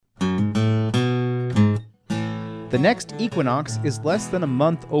The next equinox is less than a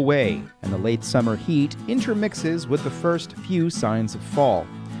month away, and the late summer heat intermixes with the first few signs of fall.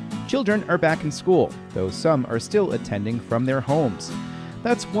 Children are back in school, though some are still attending from their homes.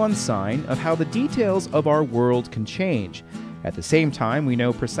 That's one sign of how the details of our world can change. At the same time, we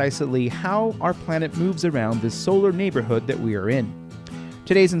know precisely how our planet moves around this solar neighborhood that we are in.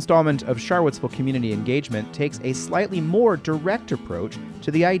 Today's installment of Charlottesville Community Engagement takes a slightly more direct approach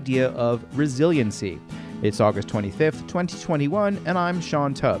to the idea of resiliency. It's August 25th, 2021, and I'm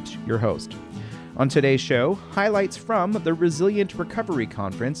Sean Tubbs, your host. On today's show, highlights from the Resilient Recovery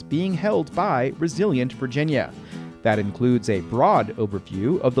Conference being held by Resilient Virginia. That includes a broad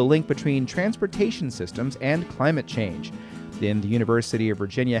overview of the link between transportation systems and climate change. Then the University of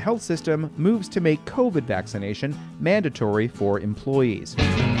Virginia Health System moves to make COVID vaccination mandatory for employees.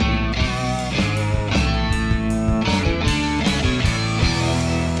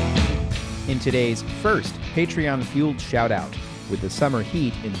 In today's first Patreon-fueled shout-out, with the summer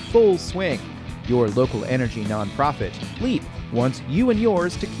heat in full swing, your local energy nonprofit, LEAP, wants you and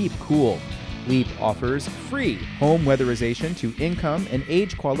yours to keep cool. LEAP offers free home weatherization to income and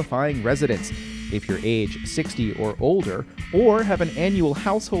age-qualifying residents. If you're age 60 or older, or have an annual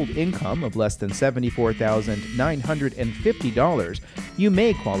household income of less than $74,950, you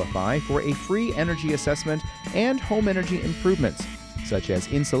may qualify for a free energy assessment and home energy improvements, such as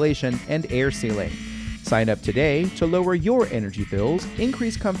insulation and air sealing. Sign up today to lower your energy bills,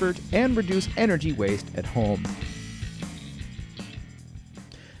 increase comfort, and reduce energy waste at home.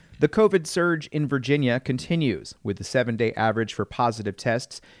 The COVID surge in Virginia continues, with the 7-day average for positive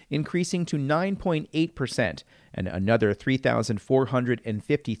tests increasing to 9.8%, and another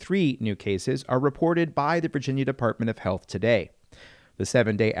 3,453 new cases are reported by the Virginia Department of Health today. The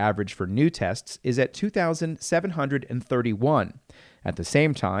 7-day average for new tests is at 2,731. At the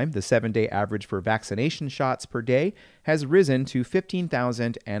same time, the 7-day average for vaccination shots per day has risen to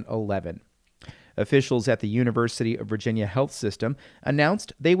 15,011. Officials at the University of Virginia Health System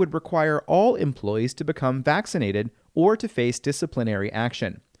announced they would require all employees to become vaccinated or to face disciplinary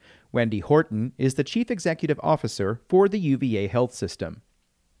action. Wendy Horton is the Chief Executive Officer for the UVA Health System.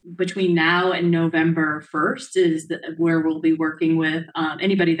 Between now and November 1st is where we'll be working with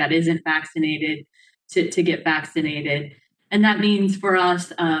anybody that isn't vaccinated to get vaccinated. And that means for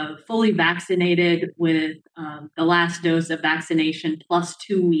us, fully vaccinated with the last dose of vaccination plus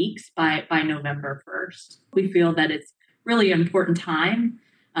 2 weeks by November 1st. We feel that it's really an important time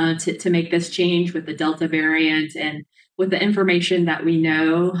to make this change with the Delta variant, and with the information that we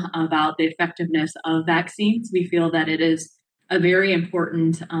know about the effectiveness of vaccines. We feel that it is a very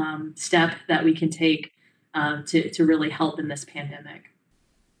important step that we can take to really help in this pandemic.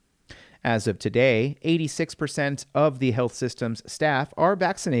 As of today, 86% of the health system's staff are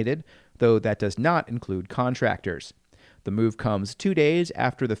vaccinated, though that does not include contractors. The move comes 2 days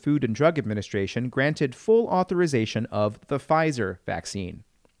after the Food and Drug Administration granted full authorization of the Pfizer vaccine.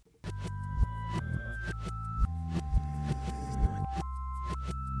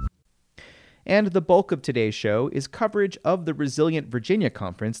 And the bulk of today's show is coverage of the Resilient Virginia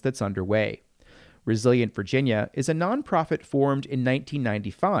Conference that's underway. Resilient Virginia is a nonprofit formed in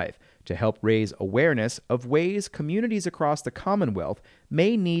 1995 to help raise awareness of ways communities across the Commonwealth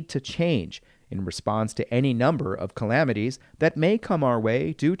may need to change in response to any number of calamities that may come our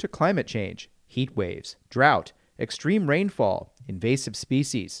way due to climate change, heat waves, drought, extreme rainfall, invasive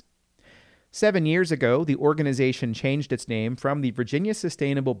species. 7 years ago, the organization changed its name from the Virginia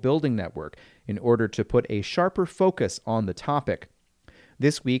Sustainable Building Network in order to put a sharper focus on the topic.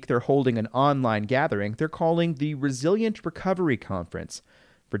 This week, they're holding an online gathering they're calling the Resilient Recovery Conference.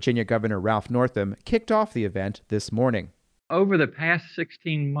 Virginia Governor Ralph Northam kicked off the event this morning. Over the past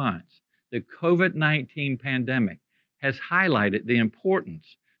 16 months, the COVID-19 pandemic has highlighted the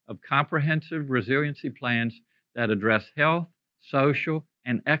importance of comprehensive resiliency plans that address health, social,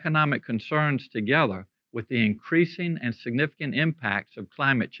 and economic concerns together with the increasing and significant impacts of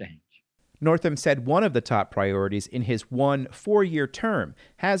climate change. Northam said one of the top priorities in his 4-year term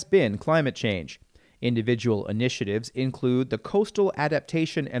has been climate change. Individual initiatives include the Coastal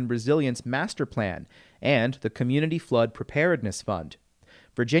Adaptation and Resilience Master Plan and the Community Flood Preparedness Fund.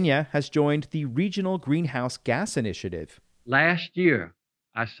 Virginia has joined the Regional Greenhouse Gas Initiative. Last year,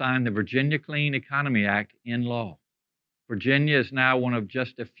 I signed the Virginia Clean Economy Act in law. Virginia is now one of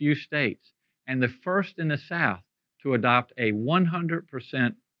just a few states and the first in the South to adopt a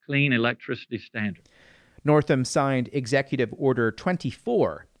 100% clean electricity standard. Northam signed Executive Order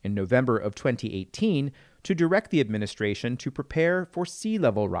 24 in November of 2018 to direct the administration to prepare for sea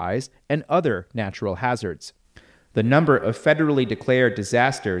level rise and other natural hazards. The number of federally declared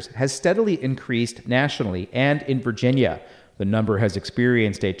disasters has steadily increased nationally and in Virginia. The number has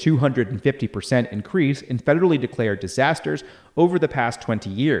experienced a 250% increase in federally declared disasters over the past 20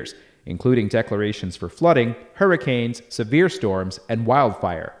 years, including declarations for flooding, hurricanes, severe storms, and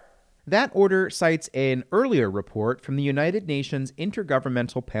wildfire. That order cites an earlier report from the United Nations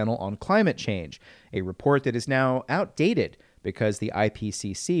Intergovernmental Panel on Climate Change, a report that is now outdated because the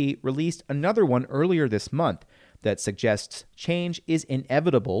IPCC released another one earlier this month that suggests change is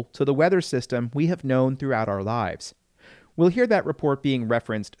inevitable to the weather system we have known throughout our lives. We'll hear that report being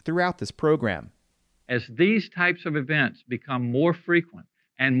referenced throughout this program. As these types of events become more frequent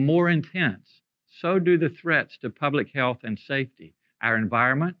and more intense, so do the threats to public health and safety, our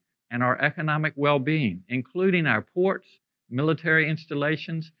environment, and our economic well-being, including our ports, military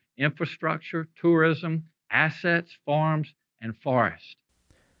installations, infrastructure, tourism, assets, farms, and forests.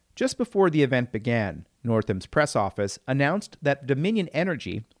 Just before the event began, Northam's press office announced that Dominion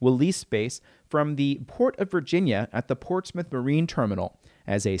Energy will lease space from the Port of Virginia at the Portsmouth Marine Terminal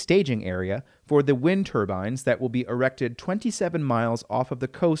as a staging area for the wind turbines that will be erected 27 miles off of the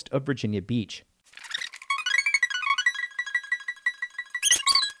coast of Virginia Beach.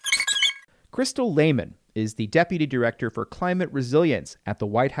 Crystal Lehman is the Deputy Director for Climate Resilience at the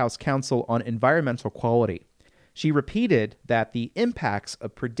White House Council on Environmental Quality. She repeated that the impacts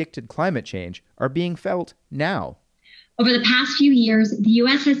of predicted climate change are being felt now. Over the past few years, the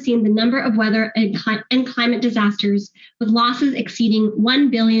U.S. has seen the number of weather and climate disasters with losses exceeding 1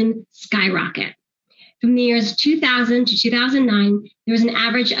 billion skyrocket. From the years 2000 to 2009, there was an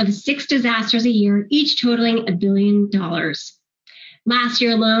average of 6 disasters a year, each totaling $1 billion. Last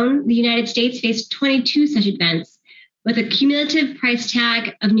year alone, the United States faced 22 such events, with a cumulative price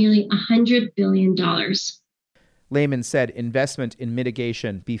tag of nearly $100 billion. Lehman said investment in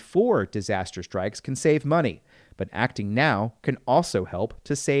mitigation before disaster strikes can save money, but acting now can also help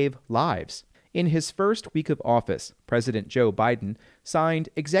to save lives. In his first week of office, President Joe Biden signed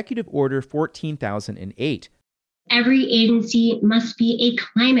Executive Order 14,008. Every agency must be a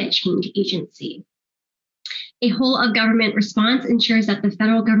climate change agency. A whole-of-government response ensures that the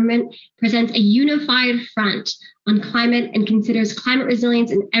federal government presents a unified front on climate and considers climate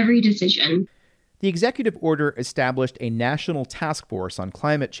resilience in every decision. The executive order established a national task force on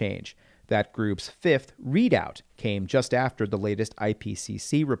climate change. That group's fifth readout came just after the latest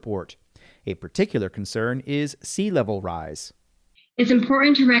IPCC report. A particular concern is sea level rise. It's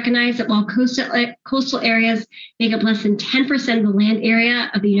important to recognize that while coastal areas make up less than 10% of the land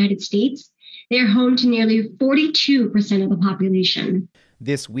area of the United States, they are home to nearly 42% of the population.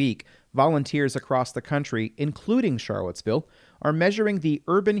 This week, volunteers across the country, including Charlottesville, are measuring the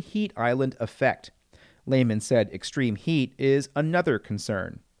urban heat island effect. Lehman said extreme heat is another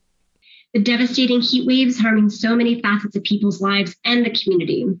concern. The devastating heat waves harming so many facets of people's lives and the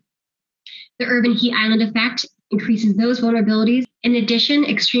community. The urban heat island effect increases those vulnerabilities. In addition,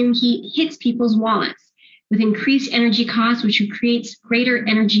 extreme heat hits people's wallets with increased energy costs, which creates greater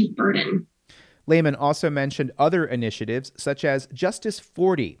energy burden. Lehman also mentioned other initiatives such as Justice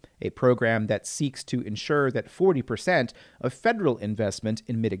 40, a program that seeks to ensure that 40% of federal investment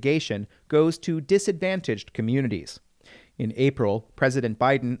in mitigation goes to disadvantaged communities. In April, President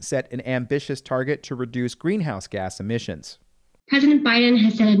Biden set an ambitious target to reduce greenhouse gas emissions. President Biden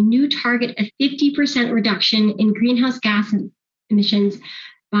has set a new target of 50% reduction in greenhouse gas emissions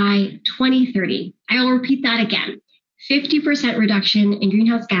by 2030. I will repeat that again, 50% reduction in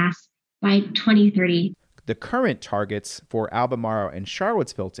greenhouse gas by 2030. The current targets for Albemarle and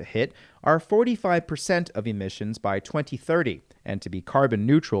Charlottesville to hit are 45% of emissions by 2030 and to be carbon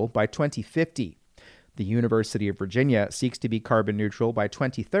neutral by 2050. The University of Virginia seeks to be carbon neutral by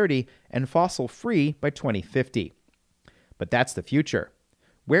 2030 and fossil-free by 2050. But that's the future.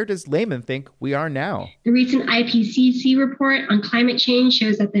 Where does Lehman think we are now? The recent IPCC report on climate change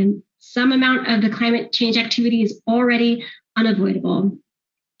shows that some amount of the climate change activity is already unavoidable.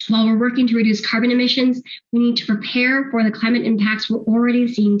 While we're working to reduce carbon emissions, we need to prepare for the climate impacts we're already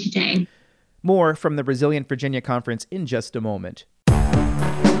seeing today. More from the Resilient Virginia Conference in just a moment.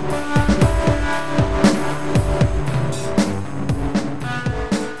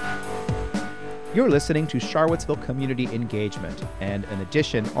 You're listening to Charlottesville Community Engagement, and an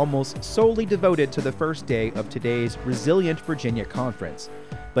edition almost solely devoted to the first day of today's Resilient Virginia Conference.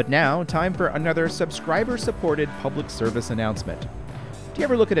 But now, time for another subscriber-supported public service announcement. Do you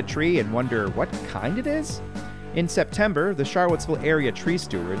ever look at a tree and wonder what kind it is? In September, the Charlottesville Area Tree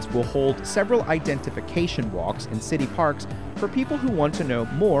Stewards will hold several identification walks in city parks for people who want to know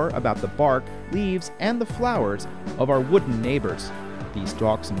more about the bark, leaves, and the flowers of our wooden neighbors. These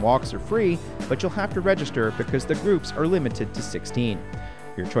talks and walks are free, but you'll have to register because the groups are limited to 16.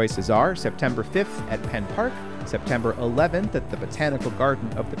 Your choices are September 5th at Penn Park, September 11th at the Botanical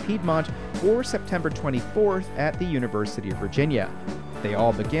Garden of the Piedmont, or September 24th at the University of Virginia. They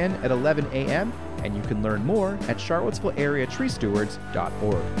all begin at 11 a.m., and you can learn more at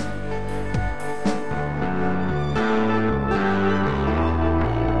charlottesvilleareatreestewards.org.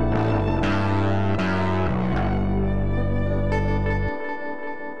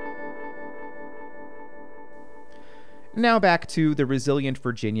 Now back to the Resilient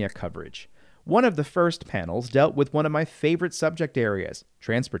Virginia coverage. One of the first panels dealt with one of my favorite subject areas,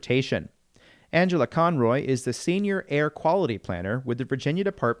 transportation. Angela Conroy is the Senior Air Quality Planner with the Virginia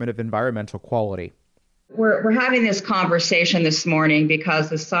Department of Environmental Quality. We're having this conversation this morning because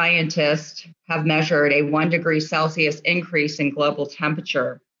the scientists have measured a 1 degree Celsius increase in global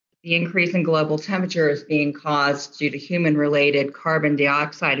temperature. The increase in global temperature is being caused due to human-related carbon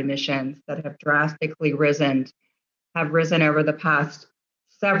dioxide emissions that have drastically risen over the past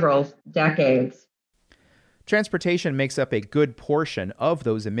several decades. Transportation makes up a good portion of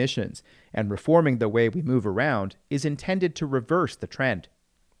those emissions, and reforming the way we move around is intended to reverse the trend.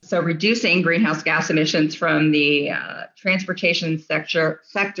 So reducing greenhouse gas emissions from the transportation sector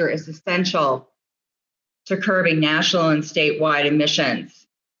is essential to curbing national and statewide emissions.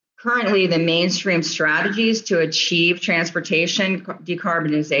 Currently, the mainstream strategies to achieve transportation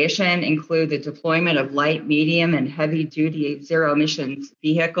decarbonization include the deployment of light, medium, and heavy-duty zero-emissions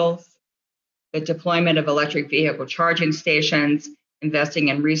vehicles, the deployment of electric vehicle charging stations, investing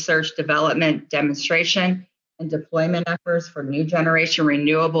in research, development, demonstration, and deployment efforts for new generation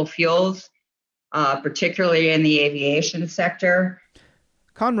renewable fuels, particularly in the aviation sector.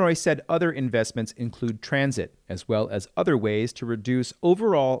 Conroy said other investments include transit, as well as other ways to reduce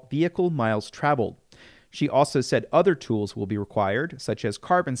overall vehicle miles traveled. She also said other tools will be required, such as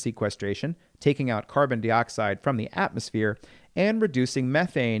carbon sequestration, taking out carbon dioxide from the atmosphere, and reducing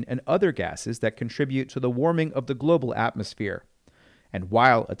methane and other gases that contribute to the warming of the global atmosphere. And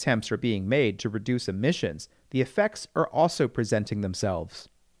while attempts are being made to reduce emissions, the effects are also presenting themselves.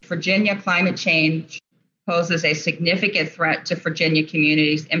 Virginia climate change poses a significant threat to Virginia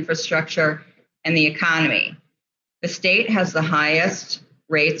communities' infrastructure and the economy. The state has the highest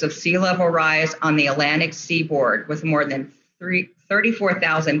rates of sea level rise on the Atlantic seaboard, with more than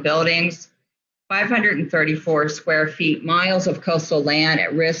 34,000 buildings, 534 square feet miles of coastal land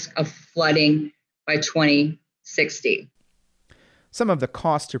at risk of flooding by 2060. Some of the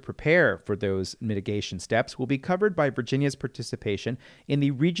costs to prepare for those mitigation steps will be covered by Virginia's participation in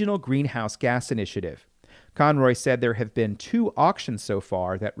the Regional Greenhouse Gas Initiative. Conroy said there have been 2 auctions so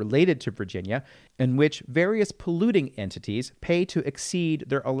far that related to Virginia, in which various polluting entities pay to exceed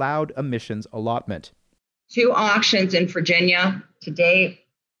their allowed emissions allotment. 2 auctions in Virginia to date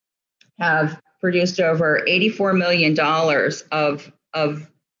have produced over $84 million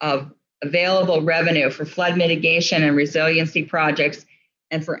of available revenue for flood mitigation and resiliency projects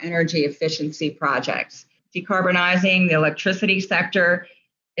and for energy efficiency projects. Decarbonizing the electricity sector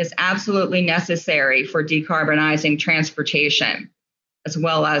is absolutely necessary for decarbonizing transportation, as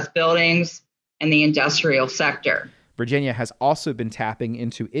well as buildings and the industrial sector. Virginia has also been tapping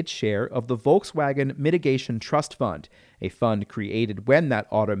into its share of the Volkswagen Mitigation Trust Fund, a fund created when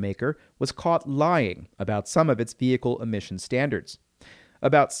that automaker was caught lying about some of its vehicle emission standards.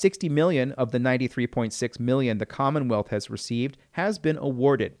 About $60 million of the $93.6 million the Commonwealth has received has been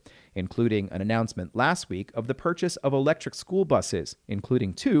awarded, including an announcement last week of the purchase of electric school buses,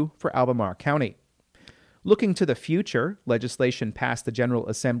 including 2 for Albemarle County. Looking to the future, legislation passed the General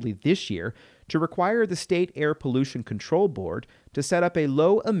Assembly this year to require the State Air Pollution Control Board to set up a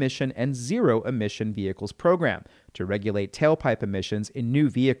low-emission and zero-emission vehicles program to regulate tailpipe emissions in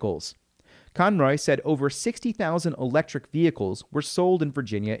new vehicles. Conroy said over 60,000 electric vehicles were sold in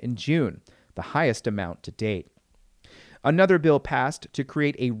Virginia in June, the highest amount to date. Another bill passed to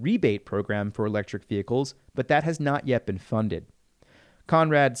create a rebate program for electric vehicles, but that has not yet been funded.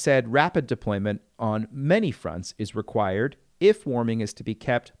 Conrad said rapid deployment on many fronts is required if warming is to be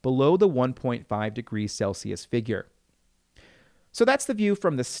kept below the 1.5 degrees Celsius figure. So that's the view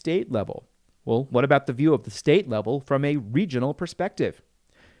from the state level. Well, what about the view of the state level from a regional perspective?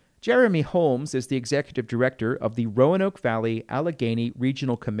 Jeremy Holmes is the executive director of the Roanoke Valley Allegheny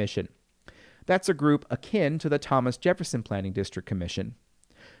Regional Commission. That's a group akin to the Thomas Jefferson Planning District Commission.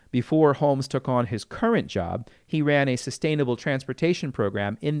 Before Holmes took on his current job, he ran a sustainable transportation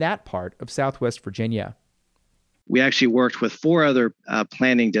program in that part of Southwest Virginia. We actually worked with 4 other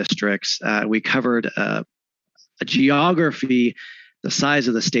planning districts. We covered a geography the size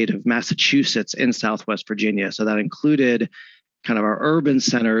of the state of Massachusetts in Southwest Virginia. So that included kind of our urban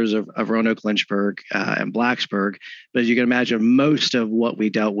centers of Roanoke, Lynchburg, and Blacksburg. But as you can imagine, most of what we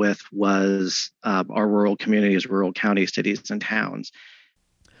dealt with was our rural communities, rural counties, cities, and towns.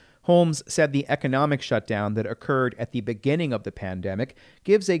 Holmes said the economic shutdown that occurred at the beginning of the pandemic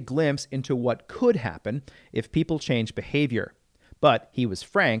gives a glimpse into what could happen if people change behavior. But he was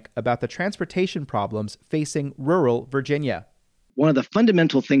frank about the transportation problems facing rural Virginia. One of the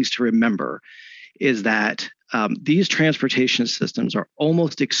fundamental things to remember is that these transportation systems are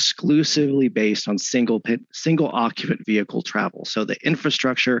almost exclusively based on single occupant vehicle travel. So the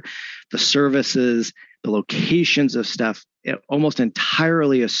infrastructure, the services, the locations of stuff almost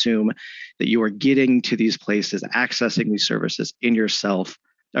entirely assume that you are getting to these places, accessing these services in yourself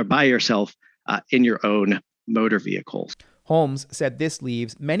or by yourself in your own motor vehicles. Holmes said this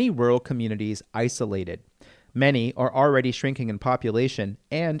leaves many rural communities isolated. Many are already shrinking in population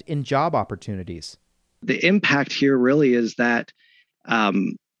and in job opportunities. The impact here really is that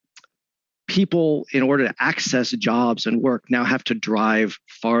people, in order to access jobs and work, now have to drive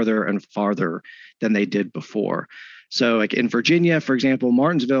farther and farther than they did before. So like in Virginia, for example,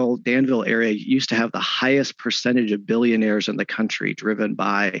 Martinsville, Danville area used to have the highest percentage of billionaires in the country driven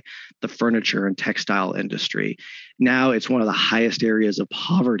by the furniture and textile industry. Now it's one of the highest areas of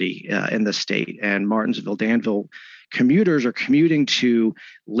poverty in the state. And Martinsville, Danville commuters are commuting to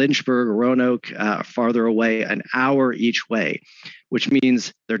Lynchburg, Roanoke, farther away, an hour each way, which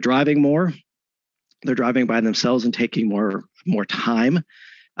means they're driving more. They're driving by themselves and taking more time.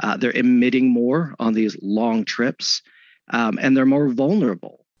 They're emitting more on these long trips, and they're more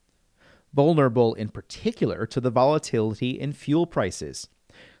vulnerable. Vulnerable in particular to the volatility in fuel prices.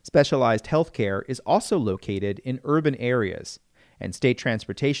 Specialized healthcare is also located in urban areas, and state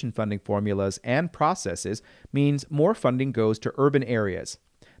transportation funding formulas and processes means more funding goes to urban areas.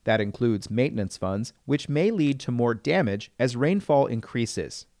 That includes maintenance funds, which may lead to more damage as rainfall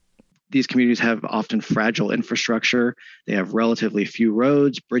increases. These communities have often fragile infrastructure. They have relatively few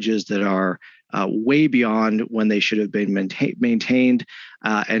roads, bridges that are way beyond when they should have been maintained,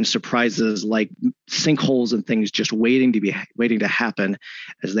 and surprises like sinkholes and things just waiting to happen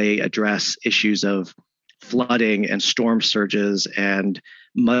as they address issues of flooding and storm surges and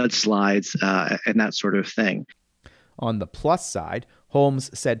mudslides and that sort of thing. On the plus side, Holmes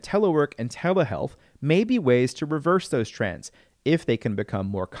said telework and telehealth may be ways to reverse those trends if they can become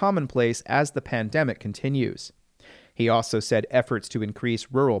more commonplace as the pandemic continues. He also said efforts to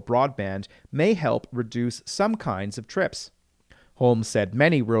increase rural broadband may help reduce some kinds of trips. Holmes said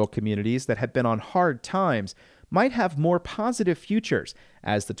many rural communities that have been on hard times might have more positive futures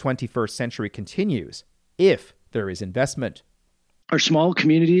as the 21st century continues, if there is investment. Our small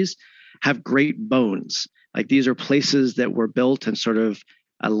communities have great bones. Like these are places that were built and sort of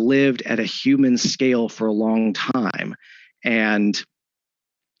lived at a human scale for a long time. And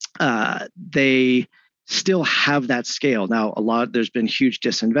they still have that scale. Now, there's been huge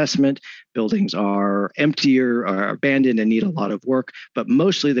disinvestment. Buildings are emptier or abandoned and need a lot of work, but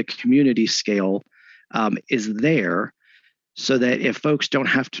mostly the community scale is there so that if folks don't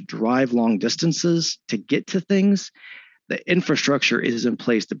have to drive long distances to get to things, the infrastructure is in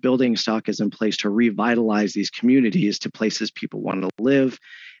place, the building stock is in place to revitalize these communities to places people want to live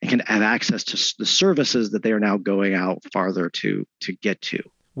and can have access to the services that they are now going out farther to get to.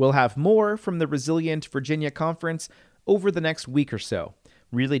 We'll have more from the Resilient Virginia Conference over the next week or so.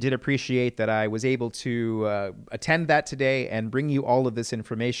 Really did appreciate that I was able to attend that today and bring you all of this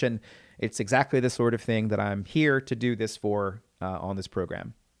information. It's exactly the sort of thing that I'm here to do this for on this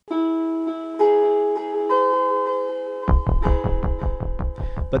program.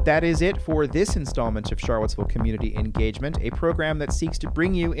 But that is it for this installment of Charlottesville Community Engagement, a program that seeks to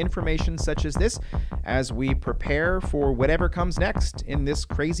bring you information such as this as we prepare for whatever comes next in this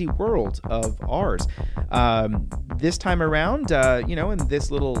crazy world of ours. This time around, in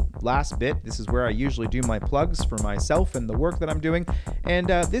this little last bit, this is where I usually do my plugs for myself and the work that I'm doing, and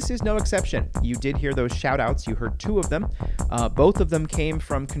this is no exception. You did hear those shout-outs. You heard two of them. Both of them came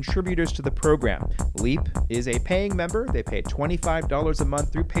from contributors to the program. LEAP is a paying member. They pay $25 a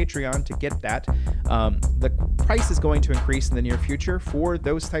month through Patreon to get that. The price is going to increase in the near future for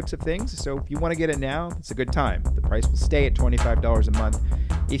those types of things, so if you want to get it now, it's a good time. The price will stay at $25 a month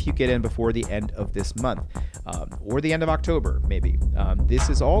if you get in before the end of this month, or the end of October, maybe. This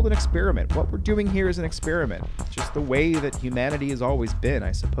is all an experiment. What we're doing here is an experiment. It's just the way that humanity has always been,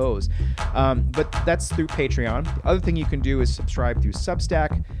 I suppose. But that's through Patreon. The other thing you can do is subscribe through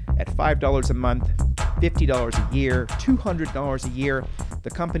Substack at $5 a month, $50 a year, $200 a year. The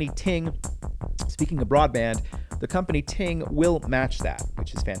company Ting, speaking of broadband, the company Ting will match that,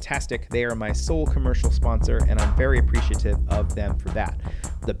 which is fantastic. They are my sole commercial sponsor, and I'm very appreciative of them for that.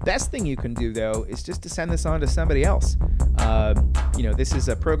 The best thing you can do, though, is just to send this on to somebody else. This is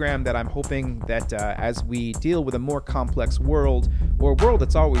a program that I'm hoping that as we deal with a more complex world, or a world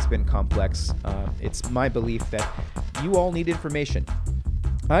that's always been complex, it's my belief that you all need information.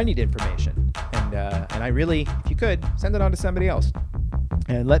 I need information. And I really, if you could, send it on to somebody else.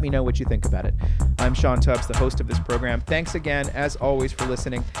 And let me know what you think about it. I'm Sean Tubbs, the host of this program. Thanks again, as always, for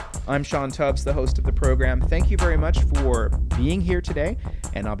listening. I'm Sean Tubbs, the host of the program. Thank you very much for being here today,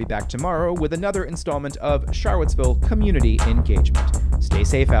 and I'll be back tomorrow with another installment of Charlottesville Community Engagement. Stay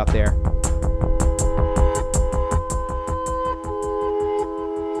safe out there.